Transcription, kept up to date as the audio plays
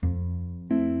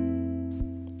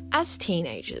As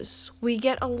teenagers, we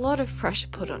get a lot of pressure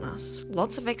put on us,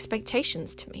 lots of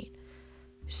expectations to meet.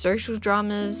 Social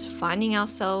dramas, finding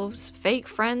ourselves, fake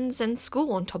friends, and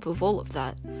school on top of all of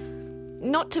that.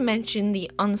 Not to mention the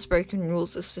unspoken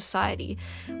rules of society,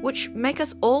 which make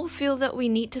us all feel that we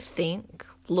need to think,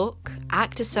 look,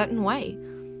 act a certain way.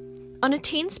 On a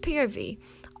teen's POV,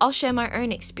 I'll share my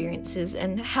own experiences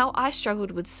and how I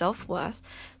struggled with self-worth,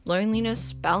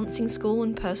 loneliness, balancing school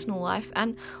and personal life,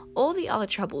 and all the other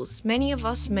troubles many of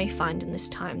us may find in this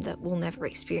time that we'll never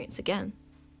experience again.